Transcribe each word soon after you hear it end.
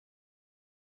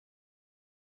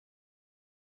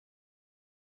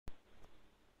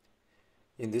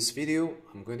In this video,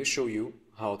 I'm going to show you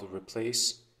how to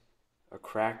replace a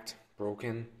cracked,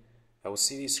 broken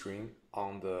LCD screen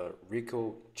on the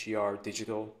Ricoh GR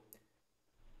Digital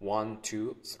 1,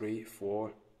 2, 3,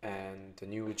 4 and the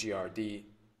new GRD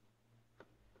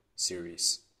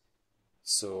series.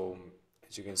 So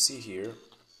as you can see here,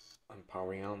 I'm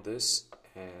powering on this,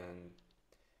 and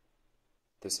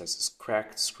this has this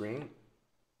cracked screen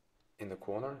in the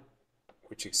corner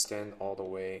which extend all the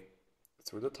way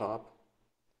through the top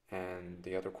and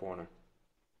the other corner,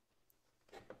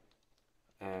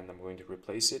 and I'm going to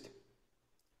replace it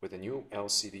with a new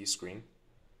LCD screen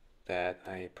that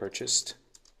I purchased.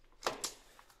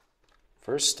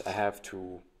 First, I have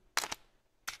to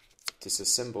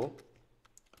disassemble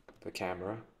the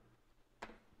camera.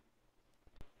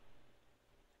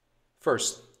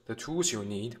 First, the tools you'll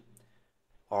need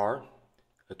are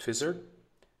a tweezer,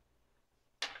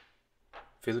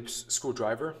 Phillips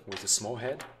screwdriver with a small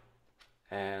head,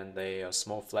 and a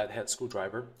small flathead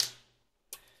screwdriver.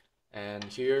 And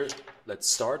here, let's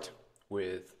start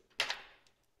with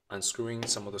unscrewing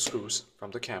some of the screws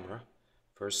from the camera.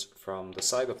 First, from the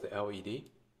side of the LED, you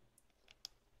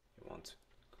want to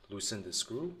loosen the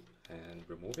screw and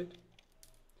remove it.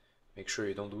 Make sure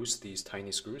you don't lose these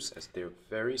tiny screws, as they're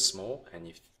very small, and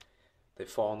if they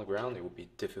fall on the ground, it will be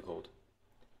difficult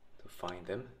to find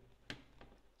them.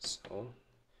 So,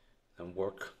 then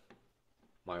work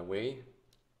my way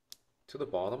to the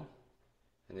bottom,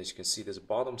 and as you can see, this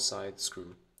bottom side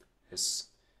screw is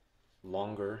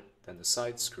longer than the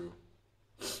side screw.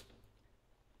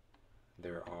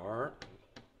 There are,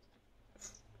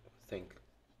 I think,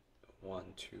 1,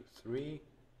 2, 3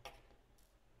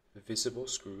 visible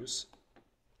screws.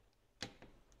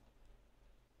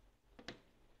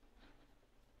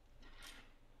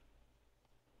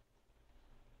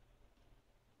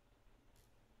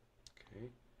 Okay,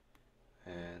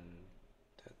 and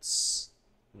that's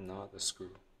not a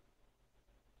screw.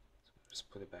 So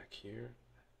just put it back here.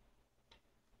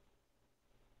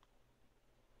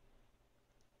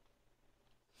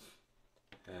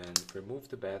 And remove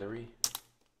the battery.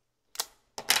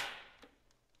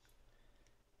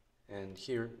 And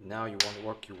here, now you want to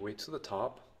work your way to the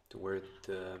top to where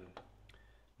the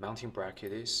mounting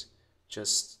bracket is.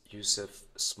 Just use a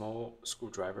small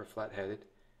screwdriver, flat-headed,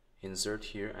 insert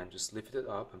here and just lift it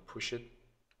up and push it.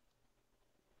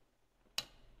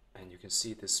 And you can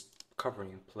see this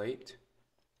covering plate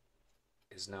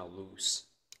is now loose.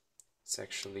 It's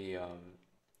actually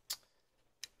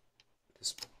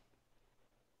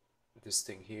this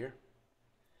thing here.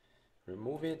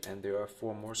 Remove it, and there are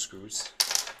 4 more screws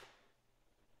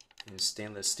in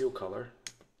stainless steel color.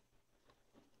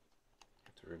 You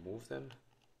have to remove them.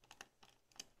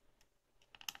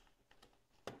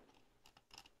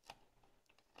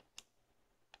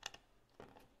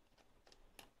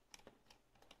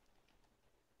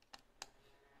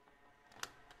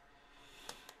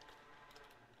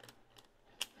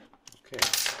 Okay,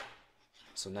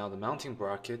 so now the mounting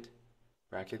bracket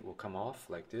will come off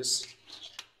like this.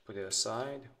 Put it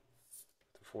aside,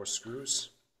 the 4 screws.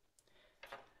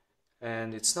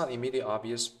 And it's not immediately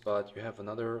obvious, but you have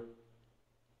another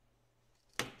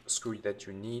screw that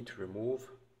you need to remove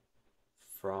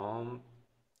from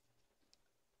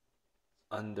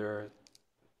under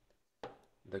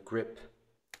the grip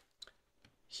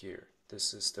here.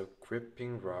 This is the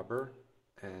gripping rubber,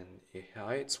 and it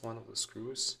hides one of the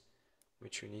screws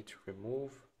which you need to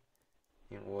remove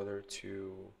in order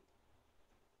to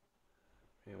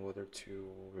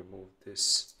remove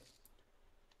this.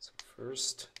 So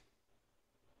first,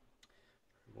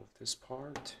 remove this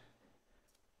part.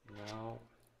 Now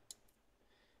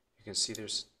you can see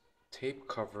there's tape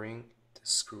covering the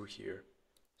screw here.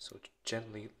 So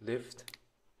gently lift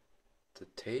the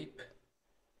tape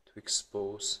to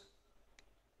expose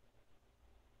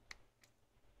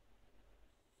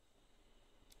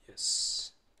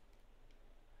yes.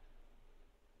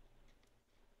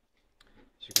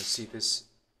 As you can see,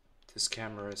 this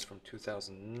camera is from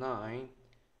 2009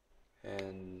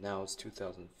 and now it's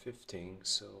 2015,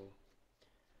 so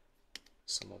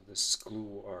some of this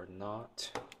glue are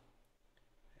not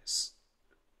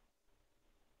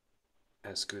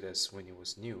as good as when it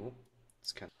was new.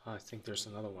 It's kind of, I think there's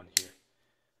another one here.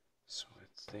 So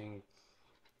I think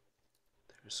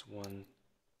there's one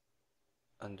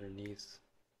underneath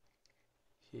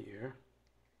here.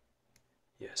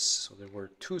 Yes, so there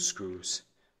were 2 screws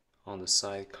on the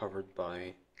side covered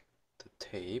by the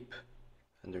tape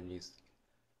underneath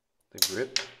the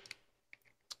grip.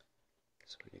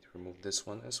 So we need to remove this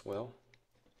one as well.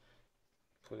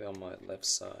 Put it on my left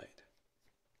side.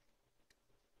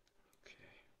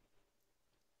 Okay.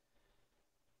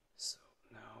 So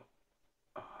now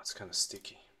it's kind of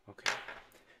sticky. Okay,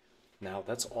 now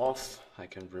that's off. I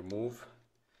can remove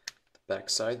the back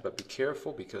side, but be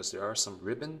careful because there are some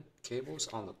ribbon cables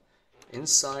on the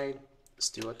inside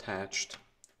still attached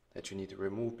that you need to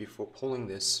remove before pulling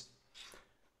this.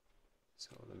 So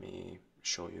let me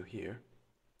show you here.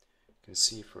 You can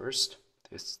see first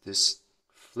this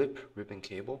flip ribbon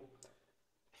cable.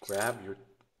 Grab your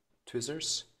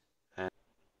tweezers and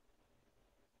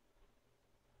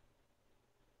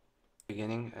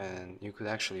beginning, and you could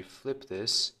actually flip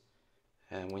this,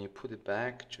 and when you put it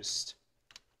back, just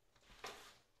have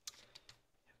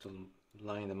to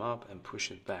line them up and push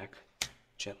it back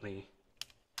gently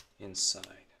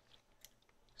inside.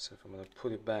 So if I'm going to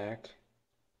put it back,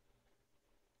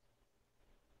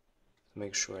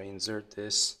 make sure I insert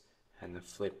this and then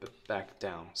flip it back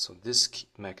down. So this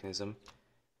mechanism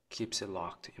keeps it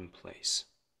locked in place.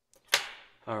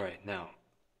 Alright, now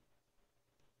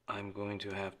I'm going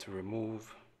to have to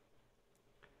remove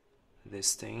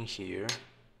this thing here,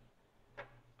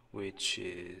 which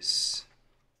is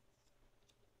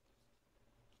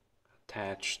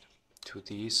attached to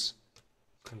these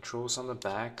controls on the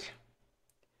back.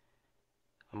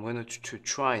 I'm going to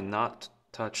try not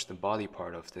touch the body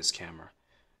part of this camera,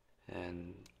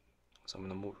 and so I'm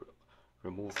going to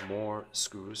remove more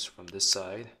screws from this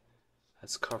side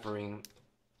that's covering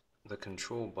the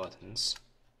control buttons.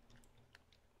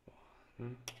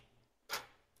 1,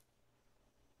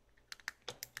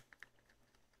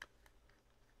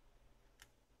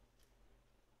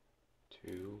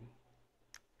 2,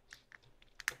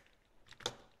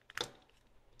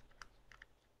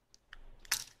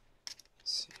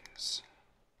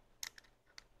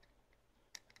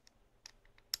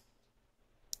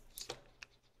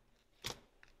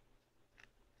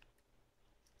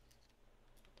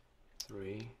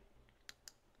 3,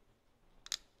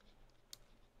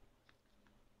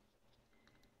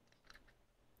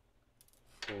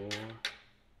 4,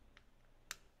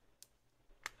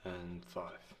 and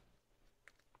 5.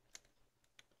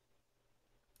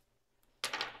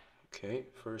 Okay,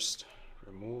 first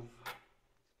remove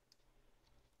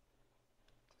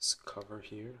this cover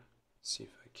here. See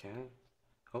if I can.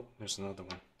 Oh, there's another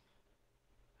one.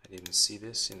 I didn't see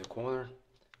this in the corner.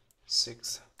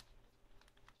 6th.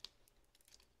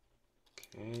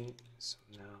 Okay, so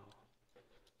now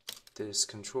this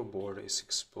control board is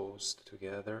exposed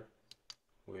together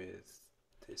with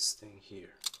this thing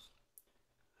here.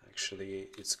 Actually,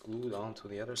 it's glued onto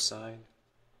the other side,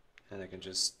 and I can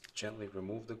just gently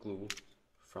remove the glue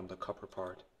from the copper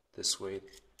part. This way,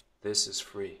 this is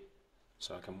free.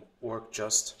 So I can work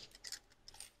just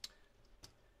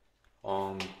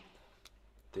on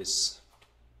this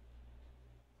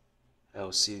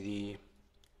LCD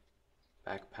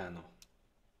back panel.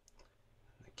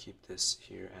 Keep this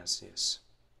here as is.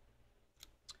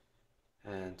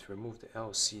 And to remove the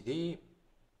LCD,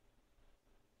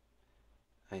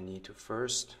 I need to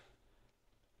first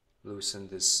loosen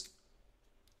this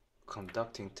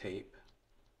conducting tape,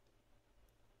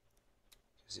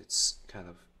 because it's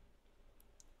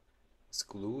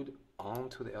glued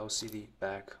onto the LCD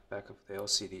back of the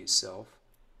LCD itself.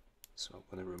 So I'm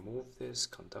going to remove this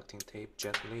conducting tape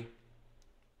gently,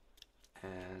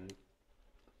 and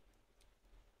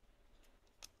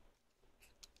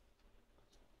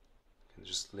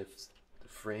just lift the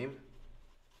frame.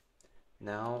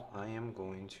 Now I am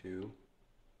going to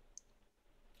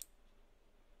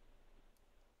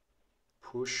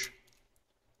push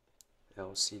the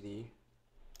LCD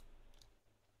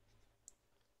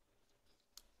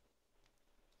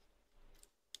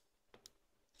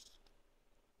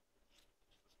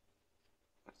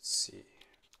let's see.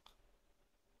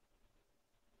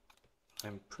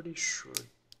 I'm pretty sure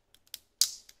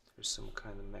there's some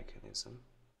kind of mechanism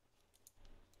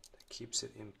that keeps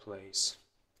it in place.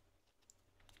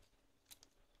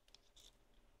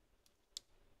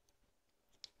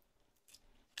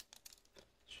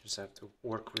 Just have to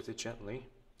work with it gently.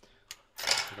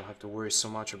 You don't have to worry so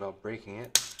much about breaking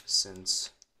it, since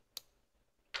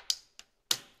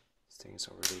this thing is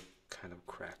already kind of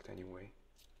cracked anyway.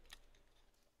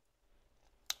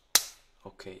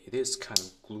 Okay, it is kind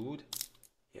of glued.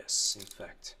 Yes, in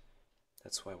fact,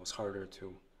 that's why it was harder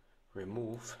to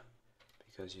remove,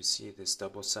 because you see this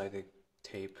double-sided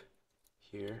tape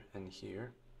here and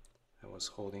here that was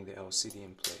holding the LCD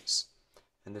in place.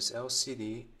 And this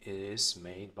LCD is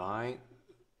made by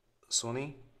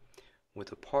Sony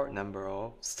with a part number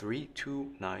of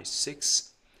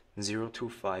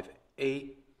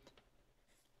 3296025A,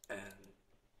 and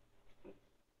I'm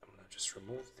gonna just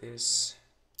remove this.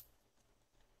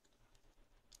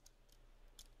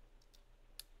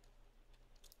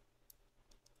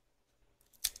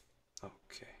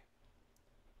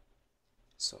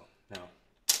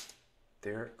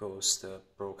 there goes the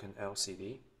broken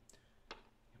LCD.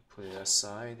 Put it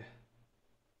aside.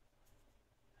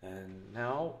 And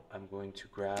now I'm going to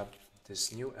grab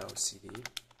this new LCD,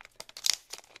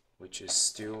 which is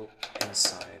still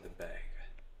inside the bag.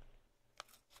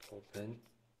 Open.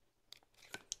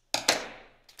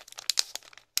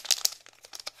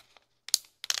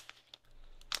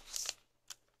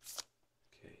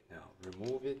 Okay, now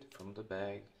remove it from the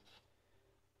bag.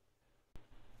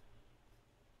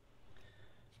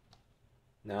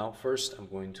 Now first I'm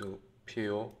going to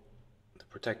peel the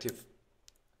protective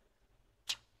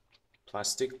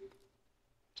plastic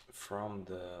from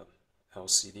the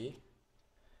LCD,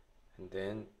 and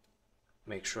then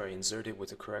make sure I insert it with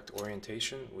the correct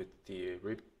orientation with the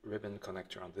ribbon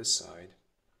connector on this side,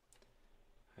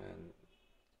 and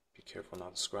be careful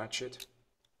not to scratch it.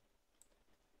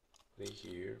 Put it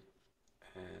here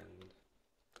and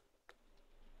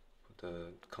put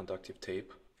the conductive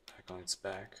tape back on its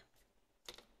back.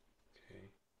 Okay,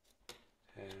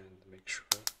 and make sure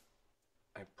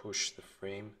I push the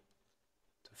frame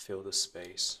to fill the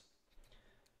space.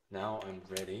 Now I'm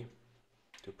ready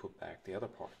to put back the other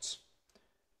parts.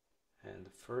 And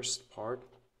the first part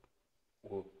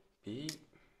will be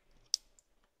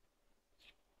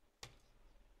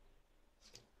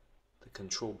the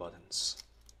control buttons.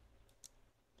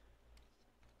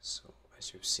 So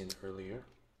as you've seen earlier,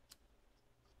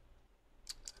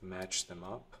 I match them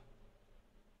up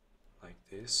like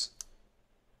this,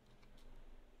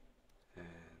 and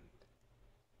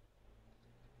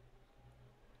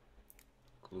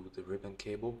glue the ribbon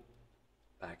cable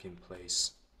back in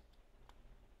place.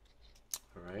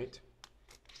 Alright,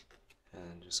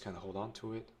 and just kind of hold on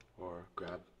to it, or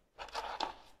grab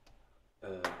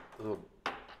a little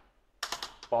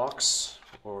box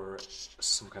or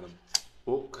some kind of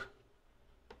book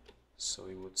so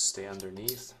it would stay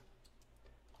underneath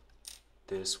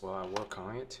this while I work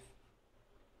on it.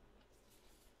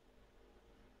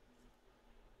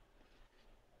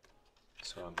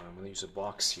 So I'm going to use a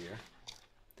box here.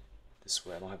 This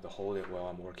way I don't have to hold it while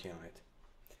I'm working on it.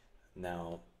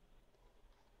 Now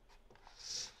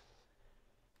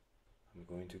I'm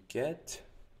going to get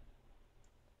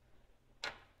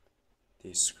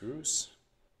these screws.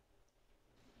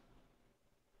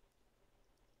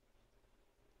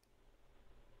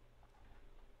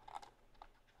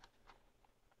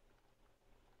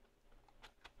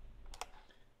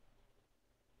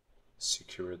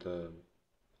 Secure the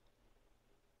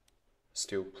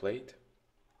steel plate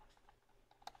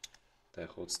that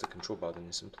holds the control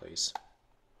buttons in place.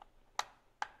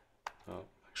 Oh,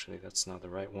 actually that's not the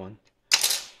right one.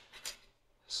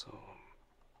 So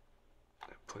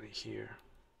I put it here.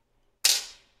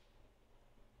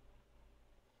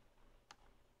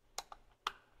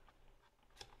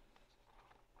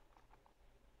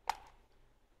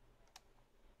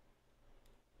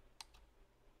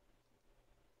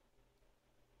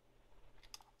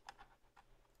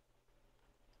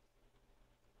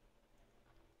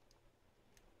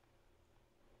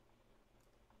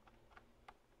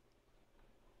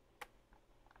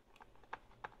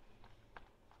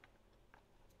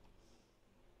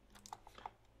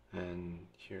 And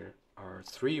here are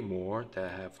 3 more that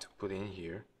I have to put in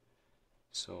here,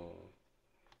 so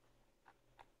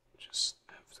just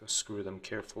have to screw them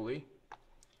carefully.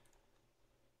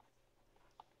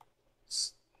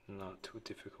 It's not too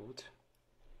difficult.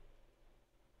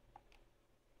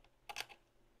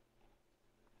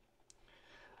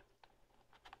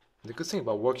 The good thing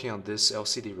about working on this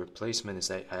LCD replacement is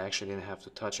that I actually didn't have to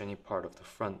touch any part of the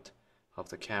front of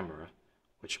the camera,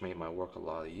 which made my work a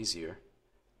lot easier.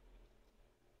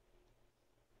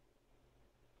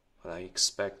 But I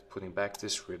expect putting back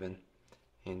this ribbon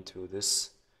into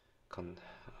this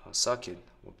socket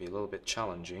will be a little bit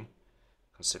challenging,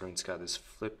 considering it's got this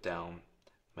flip down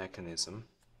mechanism.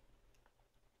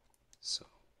 So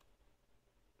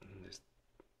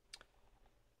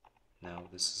now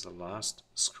this is the last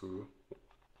screw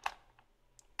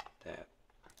that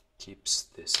keeps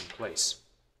this in place.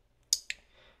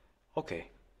 Okay,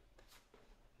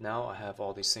 now I have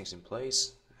all these things in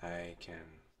place. I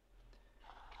can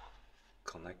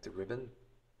connect the ribbon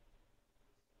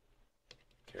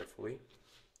carefully.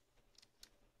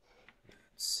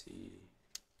 Let's see.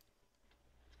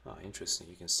 Ah, interesting.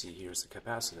 You can see here's the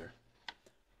capacitor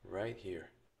right here.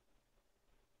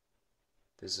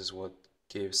 This is what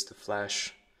gives the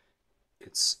flash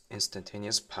its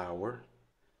instantaneous power,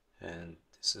 and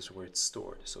this is where it's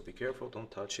stored. So be careful,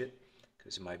 don't touch it,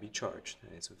 because it might be charged,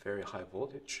 and it's a very high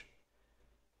voltage.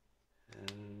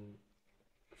 And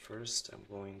first I'm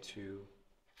going to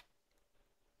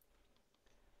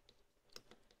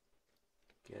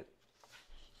get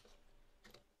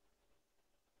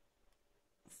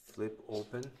flip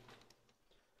open.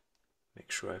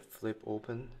 Make sure I flip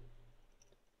open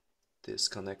this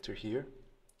connector here,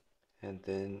 and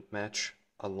then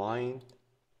align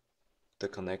the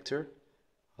connector,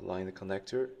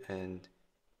 and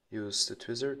use the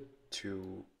tweezer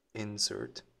to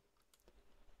insert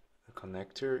the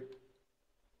connector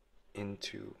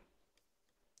into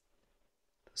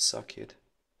the socket.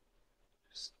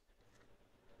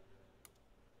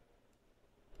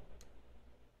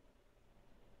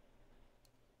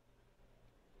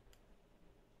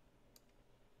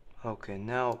 Okay,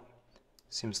 now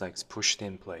seems like it's pushed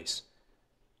in place,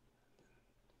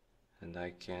 and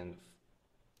I can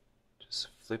just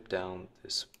flip down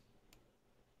this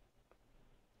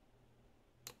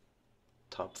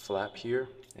top flap here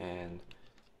and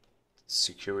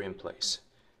secure in place.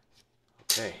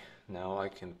 Okay, now I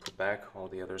can put back all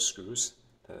the other screws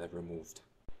that I've removed.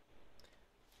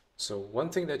 So one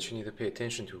thing that you need to pay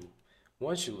attention to,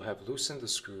 once you have loosened the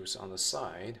screws on the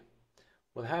side,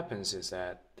 what happens is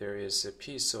that there is a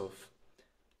piece of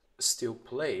steel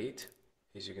plate,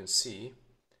 as you can see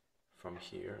from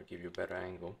here, I'll give you a better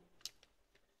angle,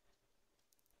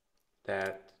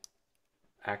 that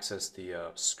acts as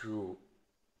the screw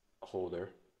holder.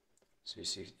 So you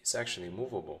see it's actually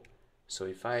movable. So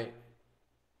if I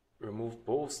remove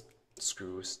both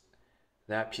screws,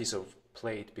 that piece of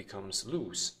plate becomes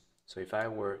loose. So if I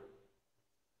were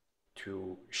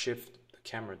to shift the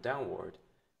camera downward,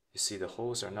 you see the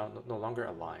holes are no longer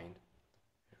aligned.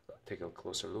 Take a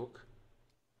closer look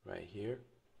right here.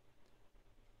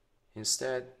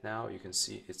 Instead, now you can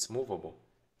see it's movable.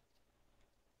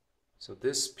 So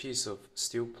this piece of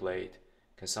steel plate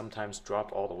can sometimes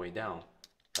drop all the way down,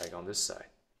 like on this side.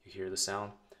 You hear the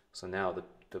sound? So now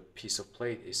the piece of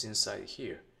plate is inside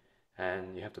here,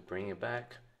 and you have to bring it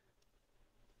back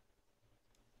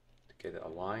to get it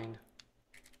aligned.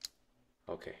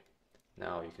 Okay,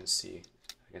 now you can see,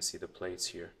 I can see the plates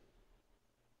here.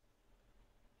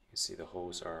 You can see the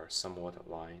holes are somewhat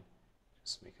aligned.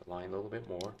 Just make it align a little bit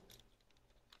more,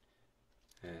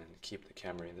 and keep the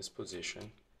camera in this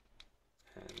position.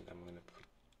 And I'm going to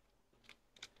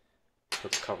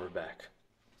put the cover back.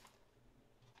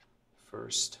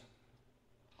 First,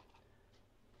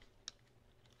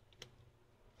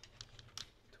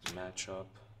 to match up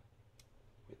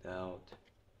without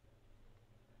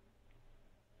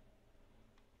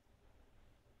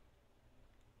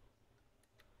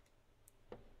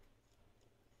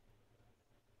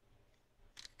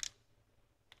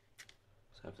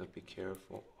so I have to be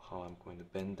careful how I'm going to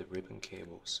bend the ribbon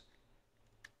cables.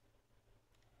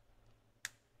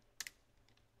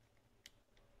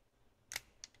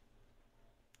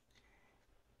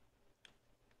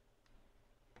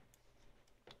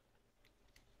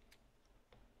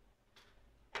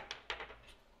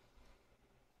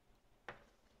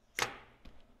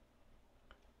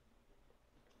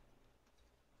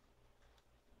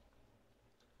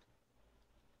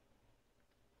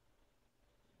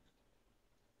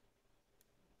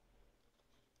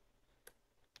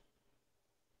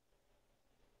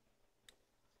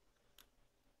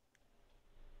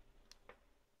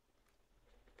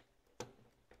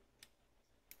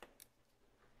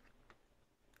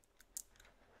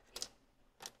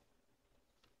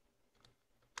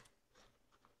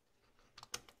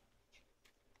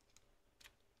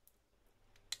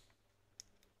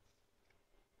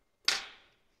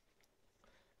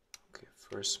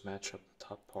 First match up the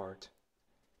top part.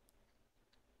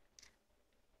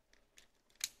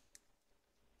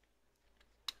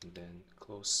 And then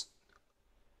close.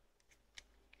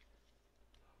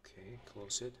 Okay,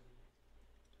 close it.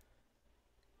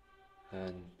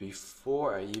 And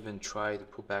before I even try to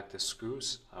put back the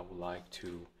screws, I would like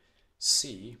to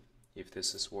see if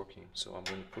this is working. So I'm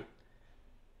going to put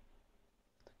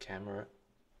the camera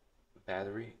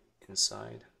battery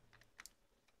inside.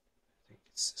 I think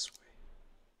it's this way.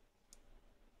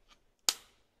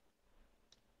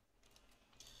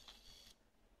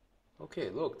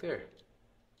 Okay, look there.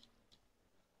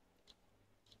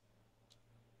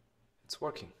 It's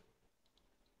working.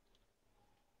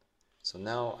 So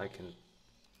now I can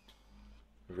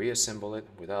reassemble it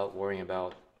without worrying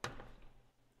about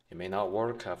it may not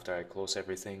work after I close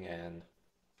everything and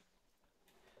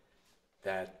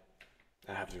that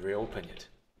I have to reopen it.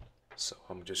 So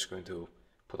I'm just going to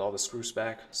put all the screws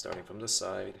back, starting from the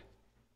side.